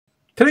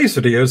Today's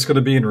video is going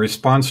to be in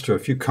response to a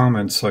few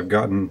comments I've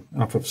gotten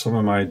off of some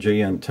of my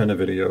J antenna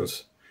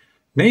videos.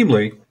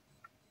 Namely,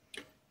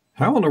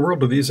 how in the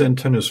world do these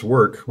antennas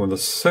work when the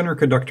center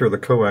conductor of the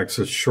coax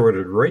is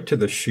shorted right to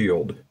the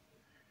shield?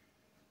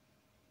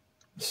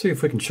 Let's see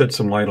if we can shed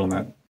some light on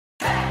that.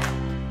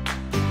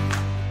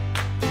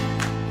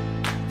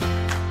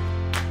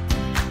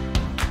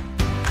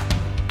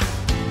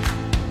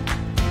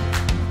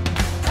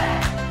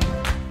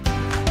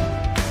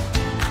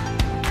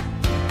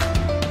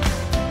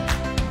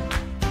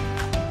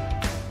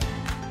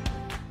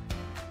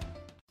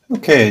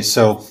 Okay,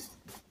 so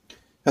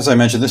as I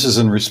mentioned, this is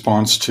in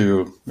response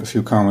to a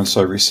few comments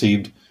I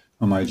received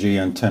on my G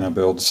antenna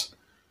builds,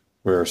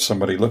 where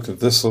somebody looked at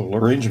this little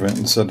arrangement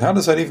and said, how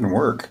does that even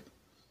work?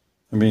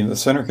 I mean, the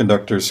center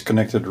conductor is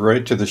connected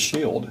right to the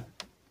shield.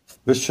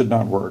 This should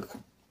not work,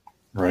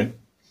 right?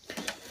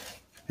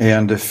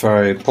 And if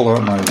I pull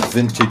out my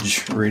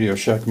vintage Radio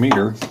Shack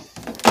meter,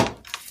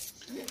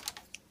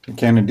 I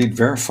can indeed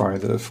verify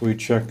that if we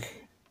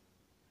check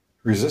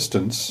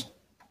resistance,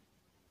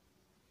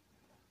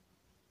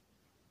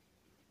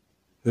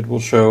 it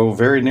will show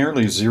very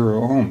nearly 0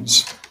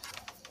 ohms.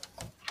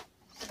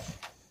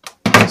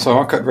 So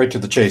I'll cut right to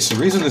the chase. The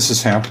reason this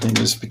is happening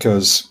is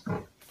because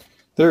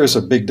there is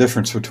a big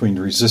difference between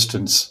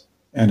resistance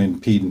and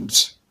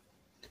impedance.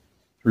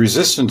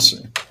 Resistance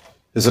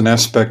is an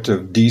aspect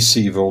of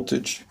DC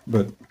voltage,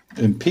 but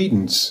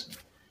impedance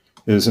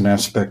is an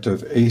aspect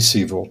of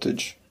AC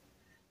voltage.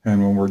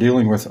 And when we're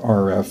dealing with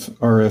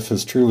RF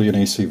is truly an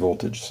AC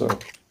voltage. So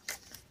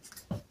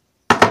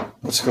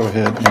let's go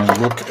ahead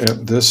and look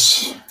at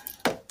this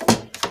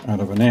out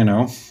of a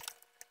nano.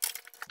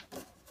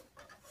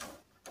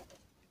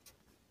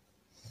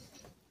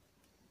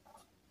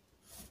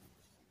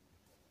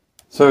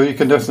 So you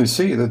can definitely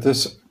see that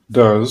this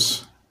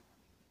does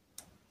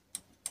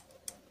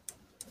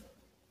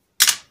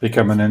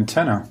become an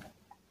antenna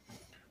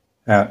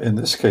at, in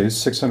this case,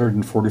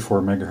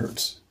 644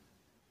 megahertz.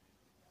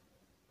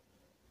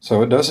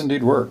 So it does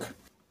indeed work.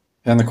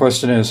 And the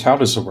question is, how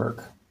does it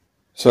work?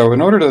 So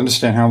in order to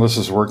understand how this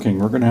is working,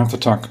 we're going to have to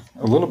talk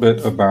a little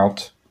bit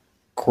about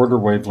quarter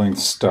wavelength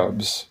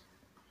stubs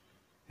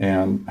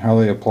and how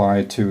they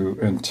apply to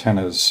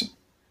antennas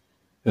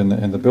in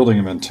the building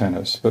of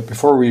antennas. But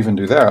before we even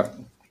do that,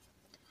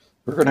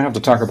 we're going to have to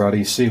talk about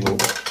AC a little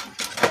bit.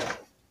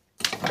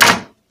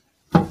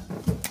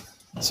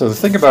 So the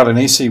thing about an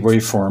AC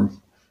waveform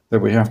that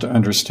we have to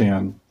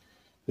understand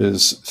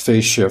is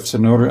phase shifts.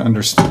 In order to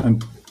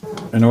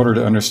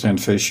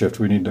understand phase shift,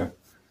 we need to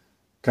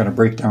kind of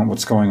break down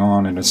what's going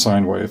on in a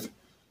sine wave.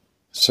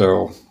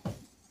 So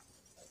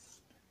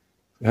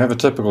you have a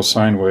typical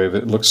sine wave.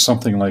 It looks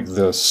something like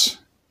this.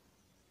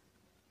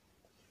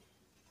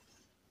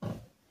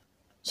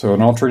 So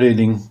an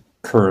alternating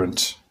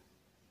current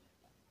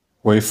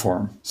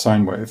waveform,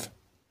 sine wave.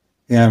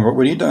 And what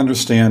we need to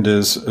understand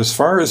is, as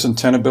far as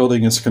antenna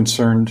building is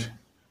concerned,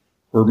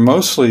 we're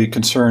mostly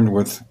concerned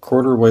with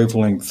quarter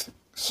wavelength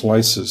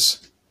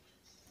slices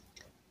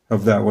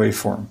of that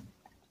waveform.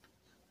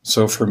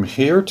 So from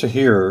here to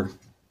here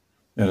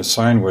in a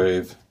sine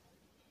wave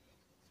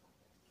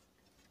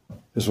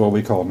is what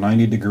we call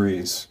 90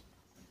 degrees.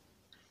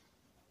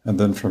 And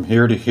then from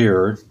here to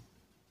here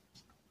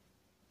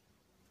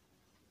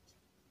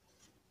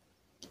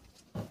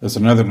is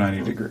another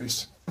 90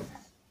 degrees.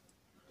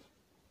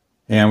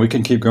 And we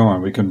can keep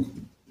going. We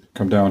can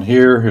come down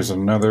here, here's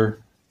another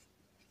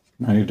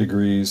 90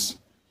 degrees.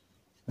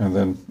 And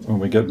then when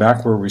we get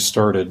back where we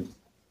started,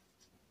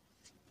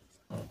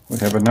 we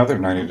have another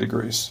 90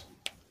 degrees.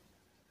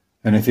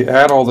 And if you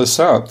add all this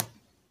up,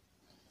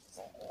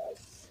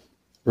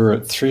 we're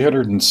at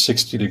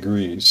 360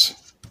 degrees.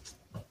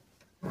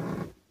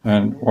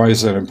 And why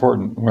is that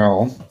important?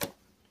 Well,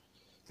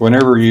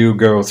 whenever you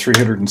go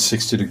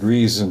 360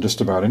 degrees in just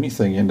about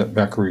anything, you end up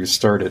back where you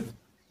started.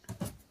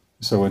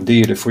 So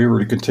indeed, if we were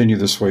to continue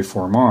this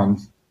waveform on,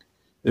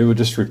 it would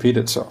just repeat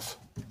itself.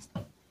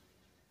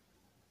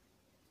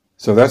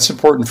 So that's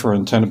important for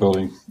antenna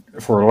building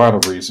for a lot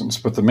of reasons,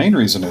 but the main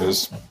reason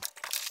is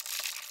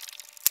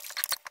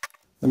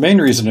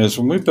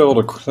when we build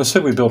let's say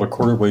we build a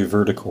quarter wave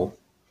vertical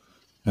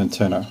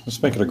antenna.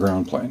 Let's make it a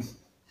ground plane.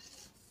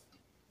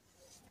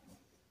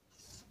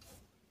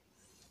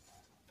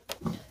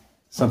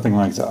 Something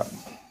like that.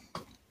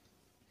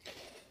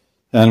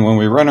 And when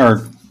we run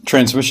our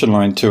transmission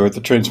line to it,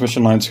 the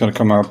transmission line is going to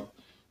come up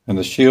and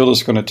the shield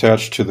is going to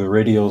attach to the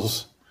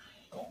radials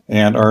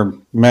and our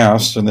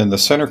mast, and then the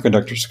center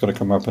conductor is going to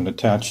come up and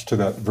attach to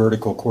that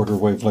vertical quarter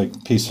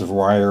wavelength piece of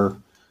wire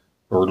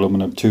or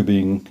aluminum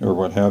tubing or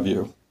what have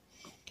you.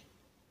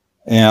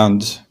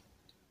 And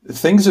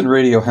things in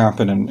radio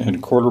happen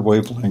in quarter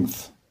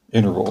wavelength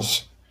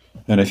intervals.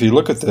 And if you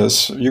look at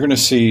this, you're going to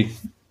see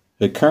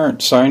a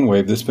current sine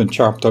wave that's been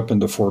chopped up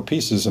into 4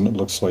 pieces, and it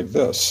looks like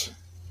this.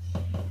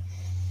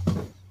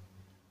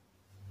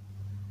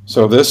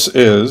 So this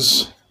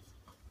is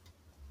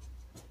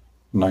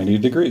 90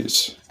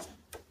 degrees.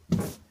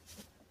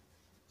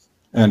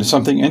 And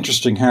something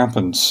interesting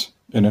happens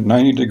in a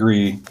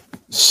 90-degree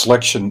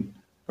selection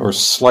or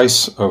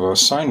slice of a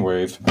sine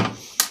wave,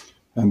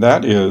 and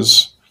that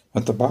is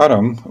at the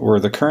bottom where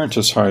the current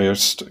is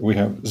highest, we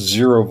have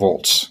 0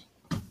 volts.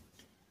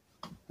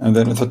 And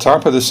then at the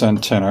top of this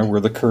antenna,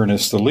 where the current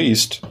is the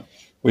least,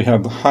 we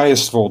have the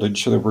highest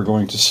voltage that we're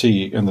going to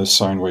see in this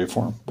sine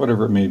waveform,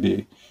 whatever it may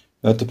be.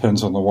 That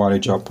depends on the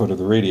wattage output of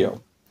the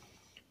radio.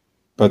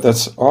 But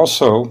that's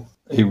also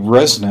a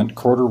resonant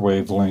quarter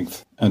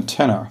wavelength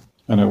antenna,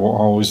 and it will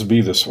always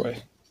be this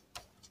way.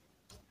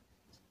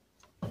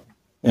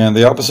 And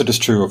the opposite is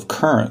true of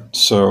current.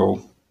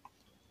 So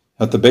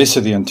at the base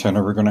of the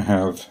antenna, we're going to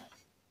have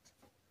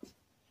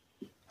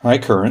high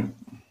current,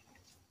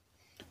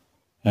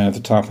 and at the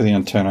top of the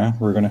antenna,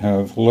 we're going to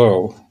have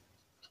low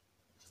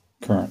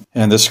current.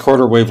 And this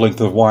quarter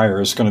wavelength of wire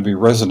is going to be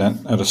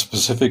resonant at a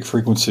specific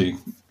frequency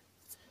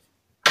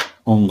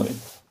only,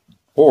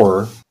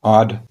 or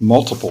odd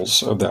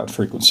multiples of that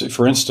frequency.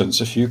 For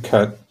instance, if you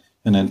cut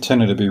an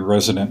antenna to be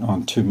resonant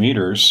on 2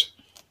 meters,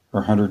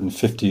 or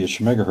 150-ish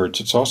megahertz,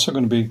 it's also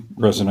going to be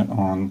resonant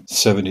on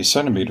 70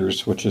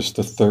 centimeters, which is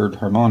the third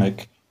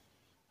harmonic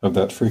of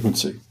that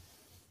frequency.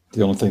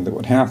 The only thing that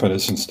would happen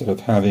is instead of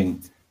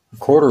having a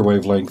quarter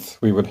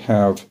wavelength, we would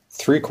have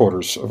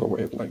 3/4 of a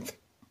wavelength.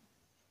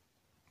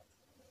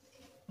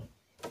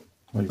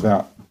 Like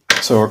that.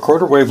 So a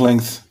quarter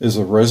wavelength is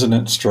a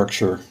resonant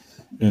structure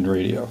in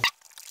radio.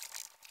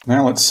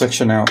 Now let's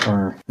section out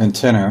our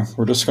antenna.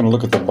 We're just going to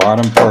look at the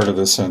bottom part of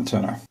this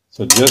antenna.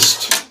 So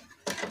just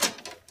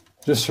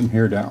from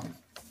here down.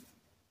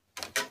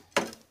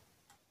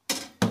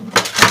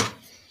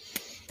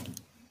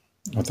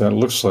 What that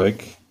looks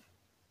like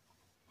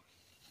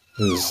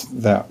is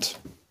that.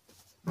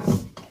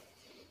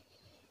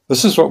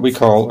 This is what we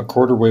call a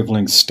quarter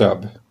wavelength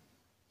stub.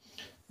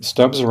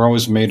 Stubs are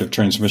always made of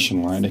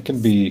transmission line. It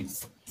can be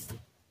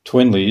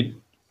twin lead,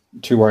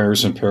 2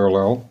 wires in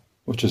parallel,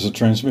 which is a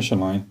transmission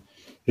line.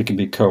 It can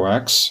be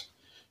coax.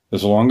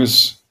 As long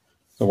as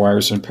the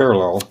wires are in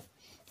parallel,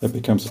 it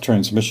becomes a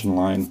transmission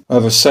line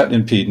of a set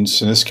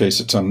impedance. In this case,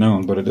 it's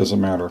unknown, but it doesn't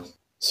matter.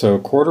 So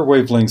quarter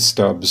wavelength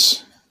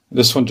stubs,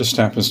 this one just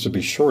happens to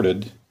be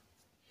shorted,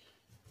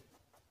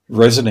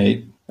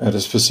 resonate at a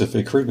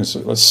specific frequency.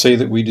 Let's say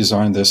that we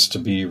designed this to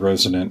be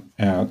resonant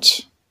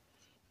at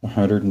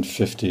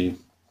 150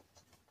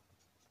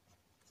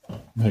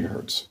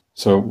 megahertz.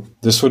 So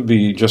this would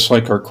be just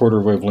like our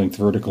quarter wavelength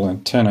vertical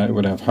antenna. It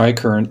would have high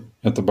current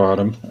at the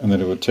bottom, and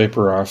then it would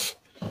taper off,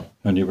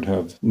 and you would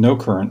have no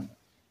current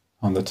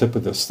on the tip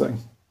of this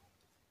thing.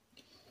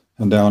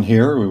 And down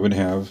here we would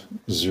have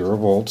 0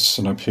 volts,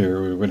 and up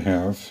here we would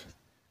have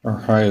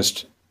our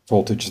highest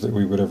voltage that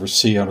we would ever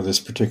see out of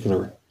this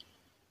particular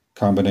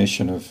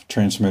combination of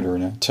transmitter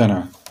and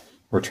antenna,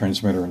 or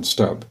transmitter and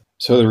stub.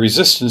 So the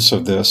resistance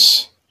of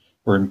this,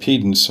 or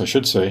impedance I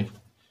should say,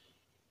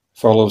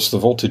 follows the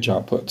voltage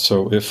output.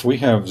 So if we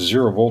have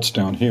 0 volts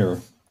down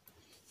here,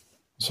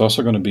 it's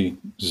also going to be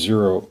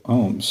 0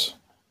 ohms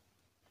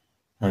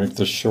right at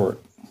this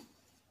short.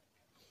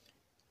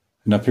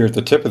 And up here at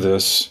the tip of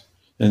this,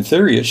 in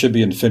theory it should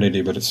be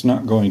infinity, but it's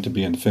not going to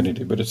be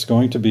infinity, but it's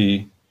going to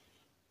be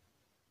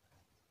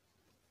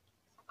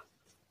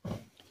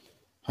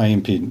high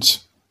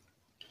impedance.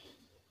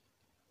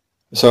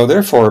 So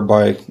therefore,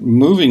 by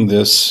moving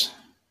this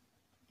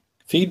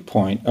feed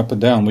point up and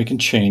down, we can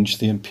change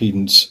the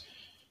impedance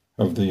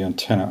of the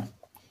antenna.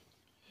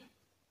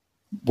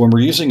 When we're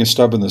using a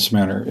stub in this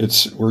manner,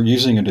 we're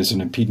using it as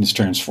an impedance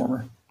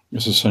transformer.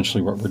 This is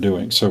essentially what we're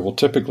doing. So we'll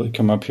typically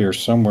come up here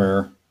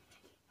somewhere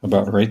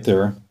about right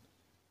there,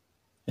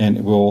 and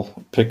it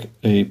will pick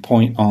a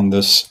point on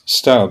this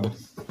stub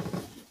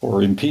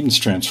or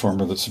impedance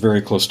transformer that's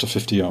very close to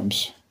 50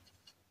 ohms.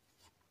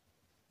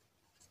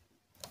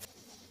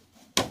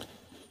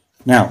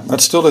 Now, that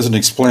still doesn't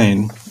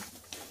explain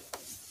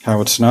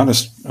how it's not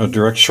a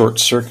direct short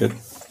circuit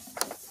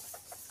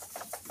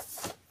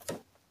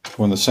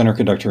when the center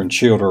conductor and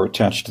shield are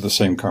attached to the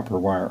same copper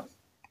wire.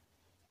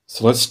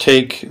 So let's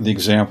take the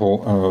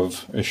example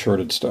of a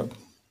shorted stub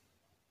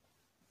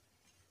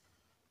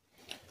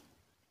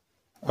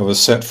of a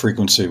set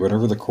frequency,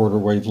 whatever the quarter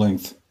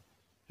wavelength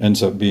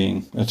ends up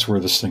being. That's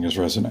where this thing is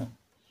resonant.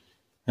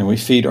 And we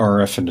feed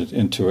RF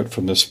into it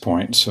from this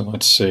point. So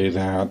let's say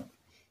that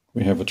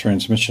we have a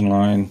transmission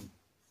line.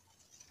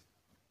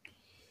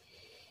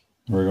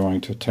 We're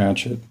going to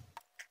attach it.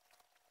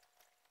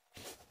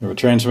 We have a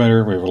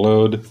transmitter, we have a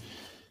load,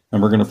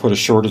 and we're going to put a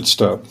shorted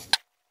stub.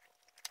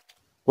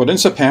 What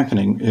ends up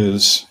happening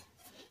is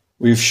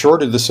we've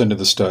shorted this end of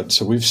the stud,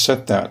 so we've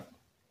set that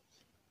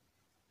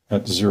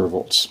at 0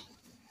 volts.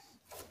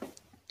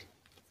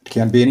 It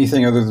can't be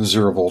anything other than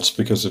 0 volts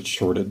because it's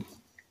shorted.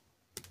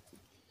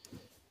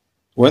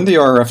 When the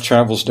RF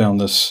travels down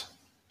this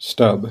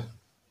stub,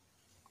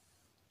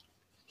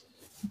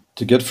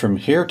 to get from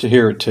here to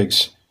here, it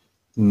takes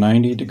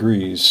 90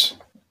 degrees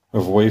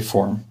of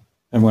waveform.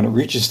 And when it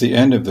reaches the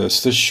end of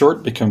this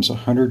short becomes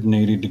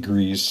 180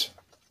 degrees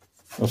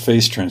of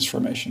phase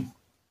transformation.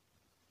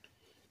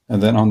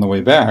 And then on the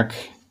way back,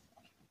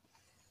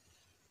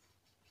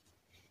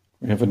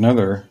 we have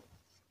another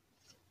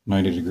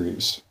 90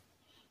 degrees.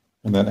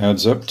 And that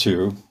adds up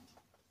to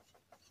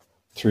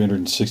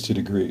 360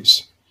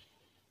 degrees.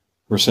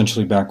 We're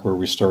essentially back where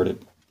we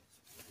started.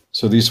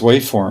 So these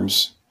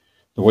waveforms,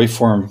 the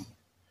waveform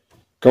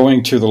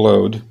going to the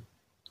load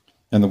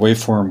and the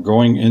waveform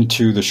going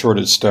into the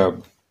shorted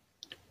stub,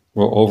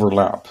 will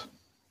overlap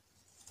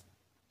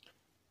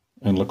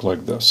and look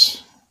like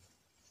this.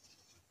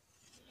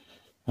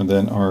 And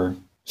then our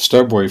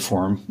stub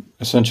waveform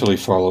essentially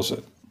follows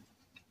it.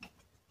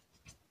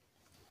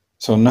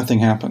 So nothing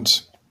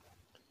happens.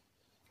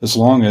 As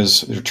long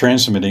as you're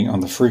transmitting on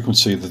the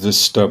frequency that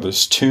this stub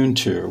is tuned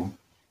to,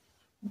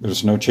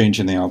 there's no change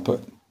in the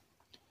output.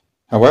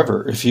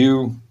 However, if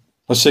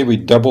let's say we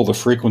double the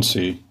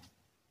frequency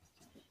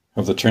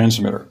of the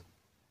transmitter,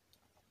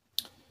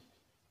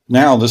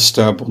 now this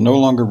stub will no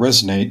longer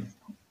resonate,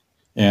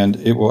 and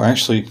it will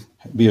actually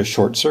be a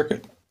short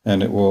circuit,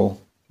 and it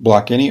will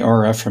block any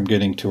RF from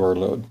getting to our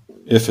load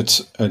if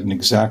it's an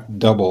exact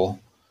double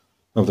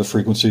of the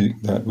frequency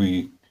that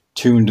we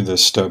tuned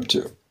this stub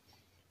to.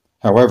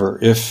 However,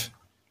 if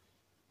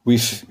we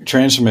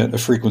transmit a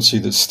frequency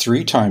that's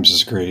 3 times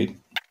as great,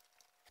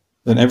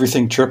 then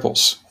everything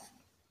triples.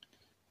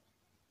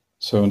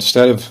 So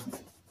instead of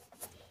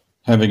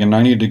having a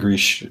 90-degree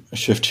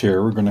shift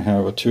here, we're going to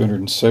have a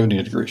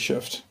 270-degree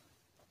shift.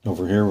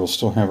 Over here, we'll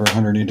still have our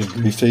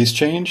 180-degree phase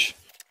change.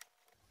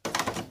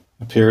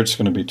 Up here, it's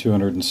going to be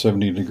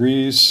 270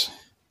 degrees.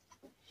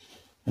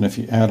 And if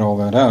you add all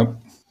that up,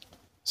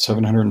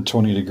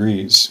 720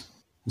 degrees.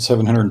 And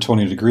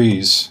 720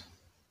 degrees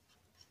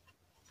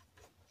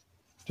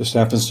just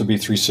happens to be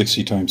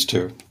 360 times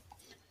 2.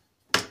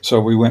 So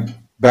we went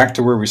back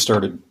to where we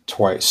started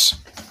twice.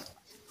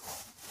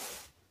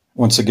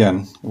 Once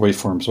again,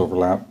 waveforms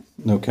overlap,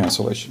 no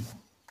cancellation.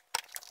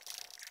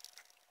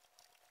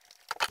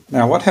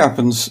 Now what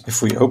happens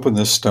if we open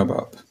this stub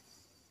up?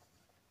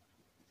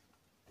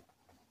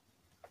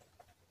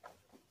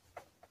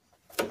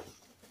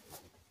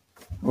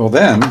 Well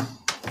then,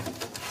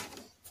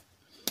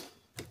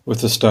 with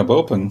the stub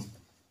open,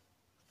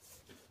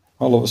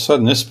 all of a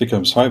sudden this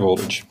becomes high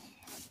voltage.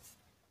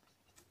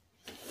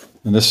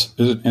 And this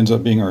ends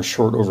up being our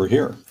short over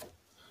here.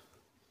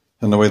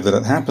 And the way that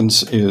it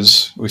happens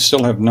is we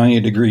still have 90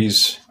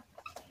 degrees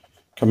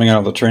coming out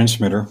of the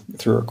transmitter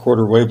through a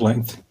quarter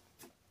wavelength,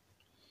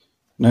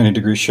 90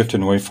 degree shift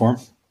in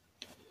waveform.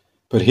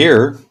 But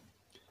here,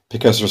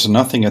 because there's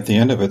nothing at the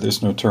end of it,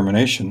 there's no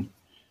termination,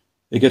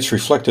 it gets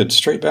reflected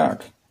straight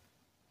back.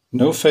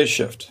 No phase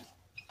shift.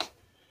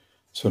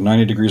 So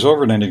 90 degrees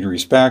over, 90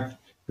 degrees back.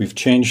 We've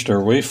changed our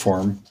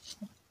waveform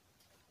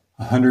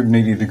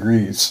 180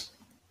 degrees.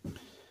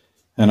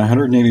 And a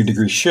 180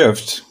 degree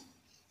shift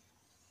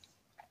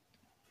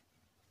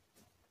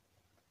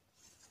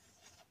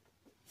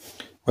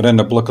would end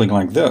up looking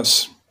like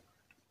this.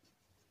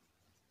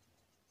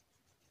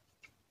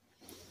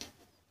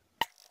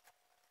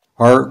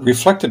 Our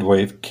reflected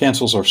wave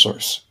cancels our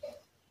source.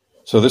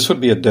 So this would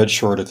be a dead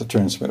short at the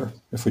transmitter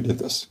if we did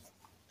this.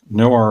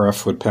 No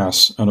RF would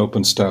pass an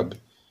open stub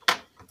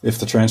if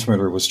the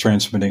transmitter was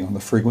transmitting on the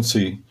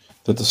frequency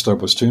that the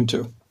stub was tuned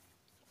to.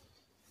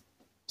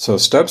 So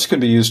stubs can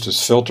be used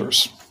as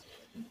filters.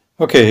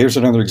 Okay, here's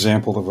another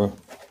example of a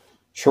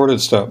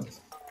shorted stub.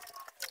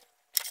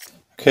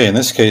 Okay, in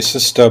this case,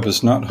 this stub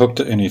is not hooked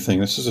to anything.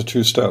 This is a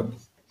true stub.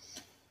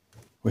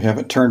 We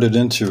haven't turned it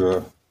into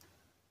a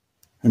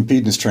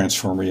impedance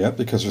transformer yet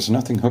because there's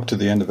nothing hooked to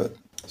the end of it.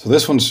 So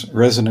this one's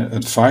resonant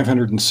at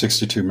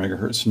 562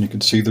 megahertz, and you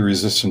can see the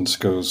resistance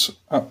goes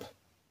up.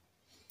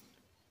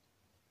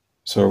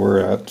 So we're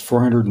at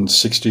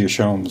 460-ish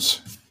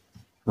ohms,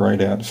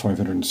 right at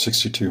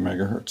 562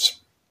 megahertz.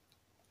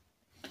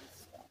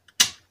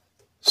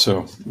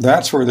 So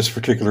that's where this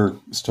particular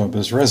stub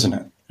is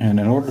resonant. And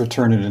in order to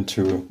turn it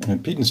into an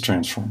impedance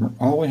transformer,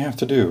 all we have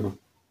to do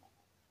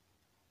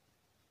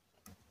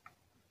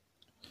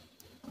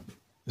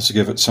is to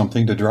give it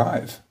something to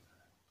drive.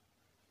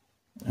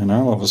 And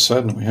now all of a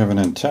sudden we have an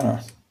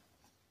antenna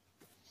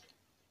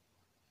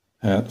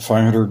at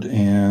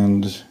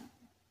 580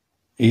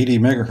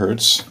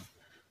 megahertz.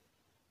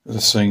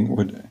 This thing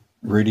would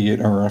radiate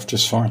RF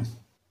just fine.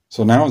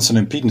 So now it's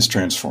an impedance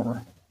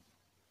transformer.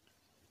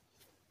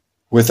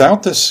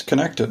 Without this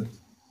connected,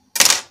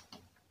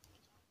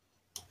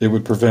 it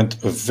would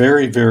prevent a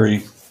very,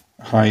 very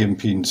high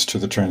impedance to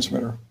the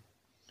transmitter.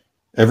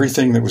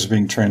 Everything that was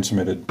being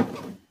transmitted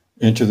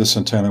into this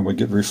antenna would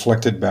get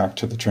reflected back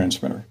to the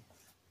transmitter,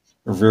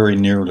 or very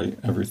nearly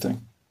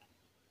everything.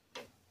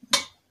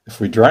 If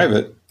we drive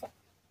it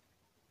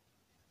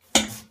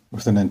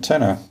with an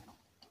antenna,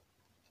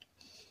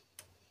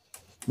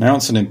 now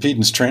it's an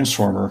impedance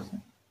transformer.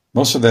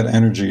 Most of that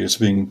energy is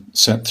being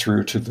sent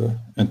through to the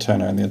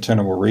antenna, and the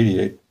antenna will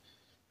radiate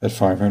at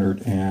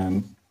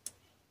 580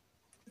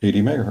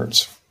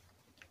 megahertz.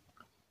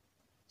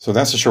 So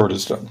that's a shorted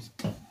stub.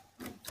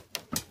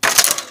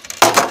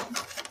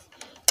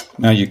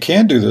 Now you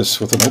can do this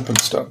with an open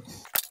stub.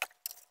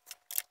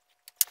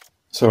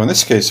 So in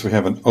this case we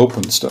have an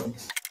open stub.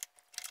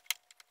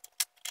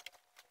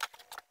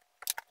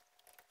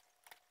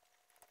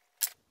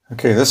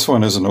 Okay, this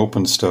one is an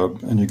open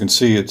stub, and you can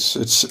see it's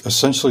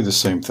essentially the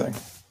same thing.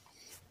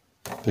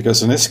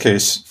 Because in this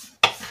case,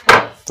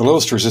 the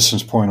lowest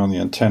resistance point on the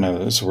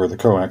antenna is where the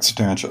coax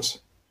attaches.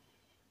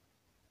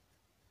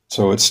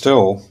 So it's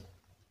still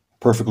a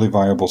perfectly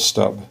viable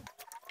stub,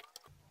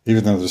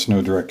 even though there's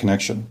no direct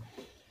connection.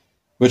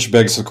 Which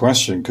begs the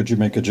question, could you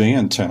make a J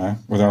antenna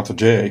without the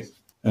J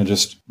and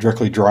just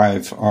directly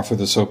drive off of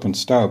this open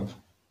stub,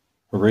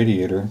 a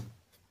radiator,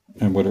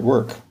 and would it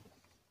work?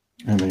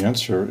 And the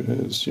answer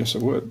is yes,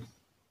 it would.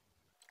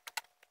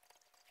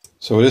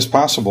 So it is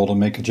possible to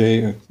make it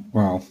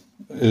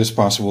is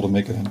possible to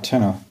make an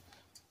antenna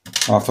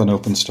off an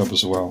open stub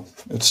as well.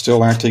 It's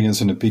still acting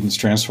as an impedance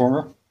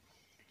transformer.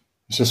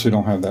 It's just we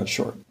don't have that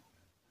short.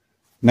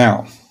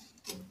 Now,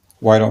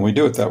 why don't we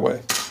do it that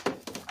way?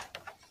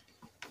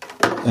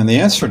 And the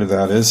answer to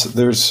that is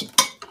there's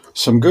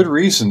some good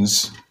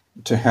reasons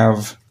to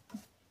have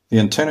the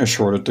antenna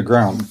shorted to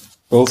ground,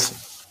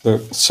 both the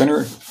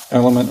center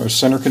element or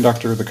center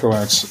conductor of the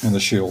coax and the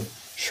shield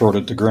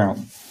shorted to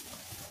ground.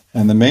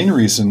 And the main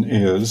reason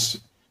is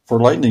for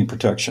lightning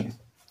protection.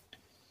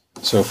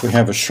 So if we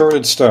have a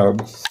shorted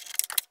stub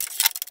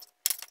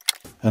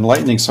and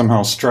lightning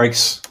somehow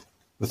strikes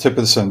the tip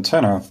of this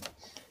antenna,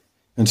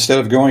 instead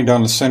of going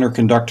down the center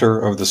conductor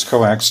of this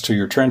coax to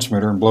your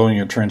transmitter and blowing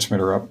your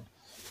transmitter up,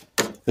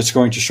 it's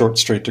going to short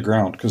straight to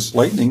ground because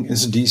lightning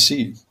is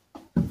DC.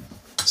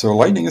 So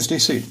lightning is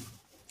DC.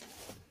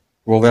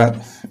 Will that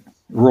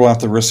rule out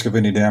the risk of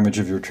any damage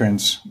of your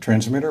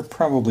transmitter?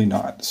 Probably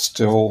not.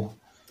 Still,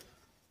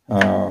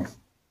 the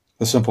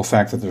simple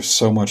fact that there's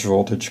so much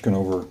voltage can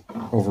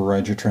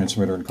override your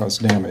transmitter and cause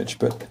damage,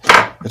 but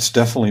it's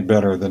definitely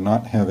better than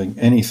not having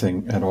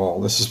anything at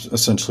all. This is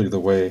essentially the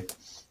way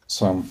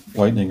some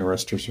lightning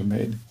arresters are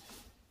made,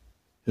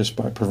 just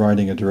by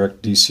providing a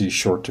direct DC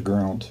short to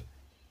ground.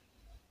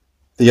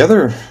 The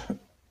other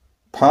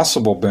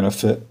possible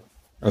benefit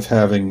of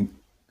having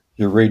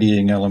your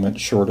radiating element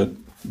shorted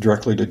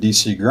directly to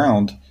DC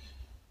ground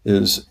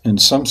is in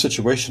some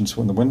situations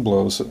when the wind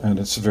blows and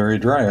it's very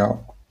dry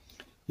out,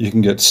 you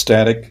can get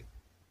static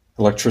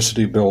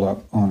electricity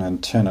buildup on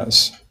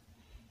antennas.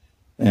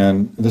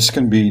 And this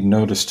can be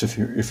noticed if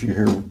you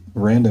hear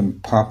random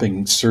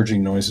popping,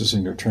 surging noises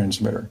in your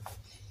transmitter.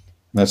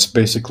 That's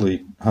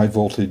basically high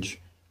voltage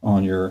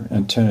on your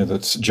antenna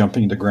that's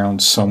jumping to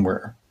ground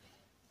somewhere.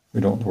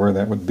 We don't know where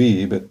that would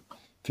be, but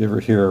if you ever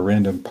hear a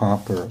random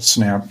pop or a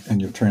snap in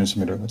your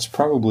transmitter, that's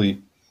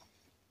probably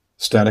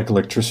static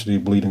electricity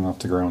bleeding off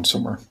the ground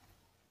somewhere.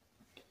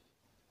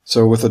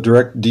 So with a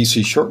direct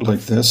DC short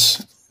like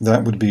this,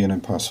 that would be an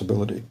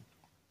impossibility.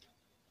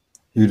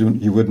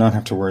 You would not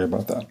have to worry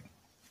about that.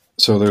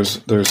 So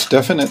there's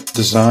definite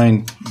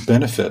design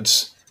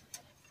benefits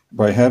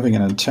by having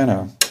an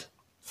antenna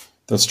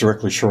that's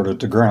directly shorted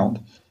to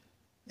ground.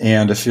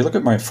 And if you look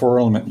at my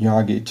 4-element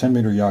Yagi,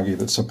 10-meter Yagi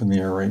that's up in the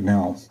air right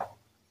now,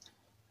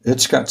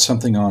 it's got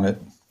something on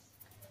it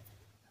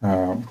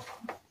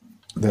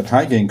that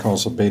high gain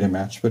calls a beta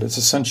match, but it's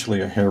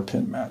essentially a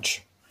hairpin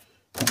match.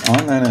 And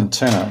on that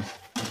antenna,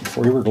 if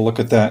we were to look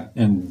at that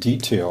in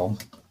detail,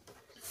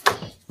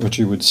 what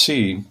you would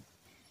see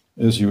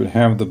is you would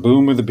have the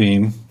boom of the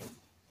beam,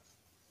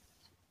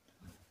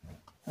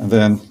 and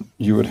then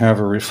you would have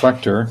a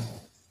reflector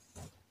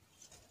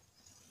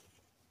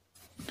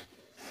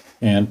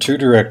and two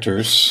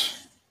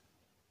directors,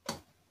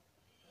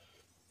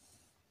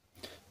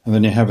 and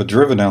then you have a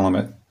driven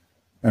element.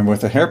 And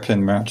with a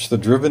hairpin match, the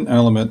driven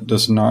element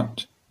does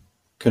not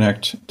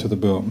connect to the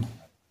boom.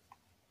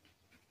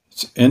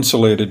 It's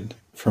insulated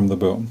from the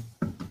boom.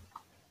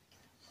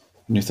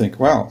 And you think,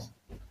 wow,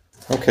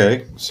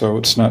 okay, so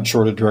it's not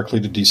shorted directly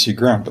to DC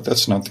ground, but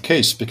that's not the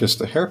case because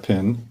the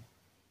hairpin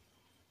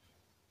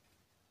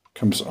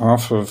comes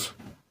off of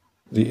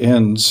the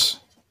ends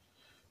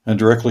and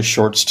directly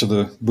shorts to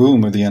the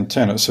boom of the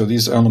antenna. So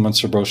these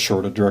elements are both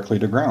shorted directly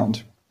to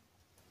ground.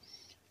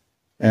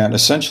 And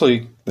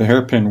essentially, the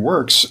hairpin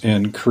works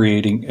in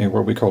creating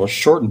what we call a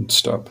shortened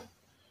stub.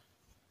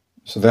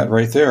 So that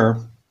right there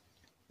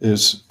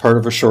is part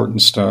of a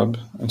shortened stub,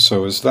 and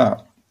so is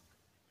that.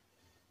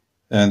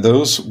 And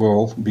those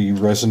will be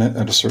resonant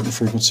at a certain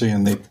frequency,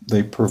 and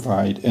they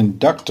provide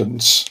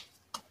inductance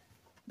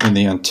in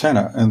the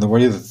antenna. And the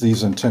way that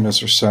these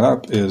antennas are set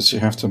up is you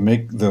have to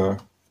make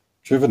the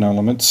driven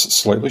elements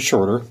slightly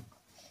shorter,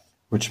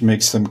 which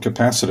makes them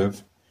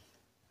capacitive.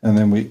 And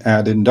then we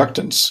add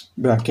inductance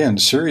back in,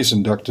 series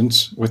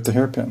inductance with the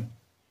hairpin.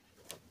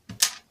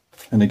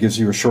 And it gives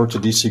you a short to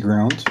DC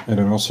ground, and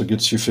it also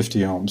gets you 50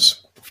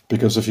 ohms.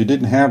 Because if you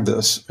didn't have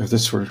this, if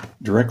this were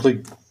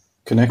directly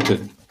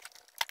connected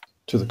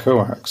to the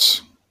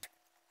coax,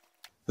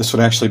 this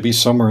would actually be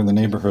somewhere in the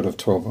neighborhood of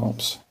 12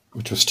 ohms,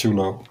 which was too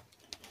low.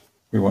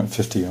 We want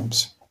 50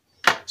 ohms.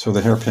 So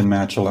the hairpin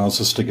match allows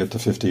us to get to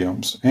 50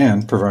 ohms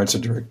and provides a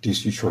direct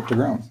DC short to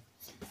ground.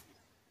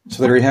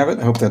 So there you have it.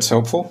 I hope that's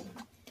helpful.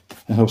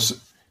 It helps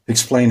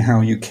explain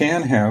how you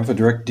can have a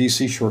direct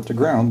DC short to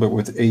ground, but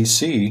with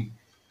AC,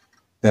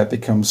 that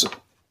becomes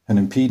an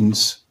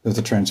impedance that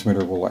the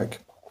transmitter will like.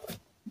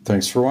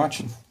 Thanks for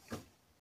watching.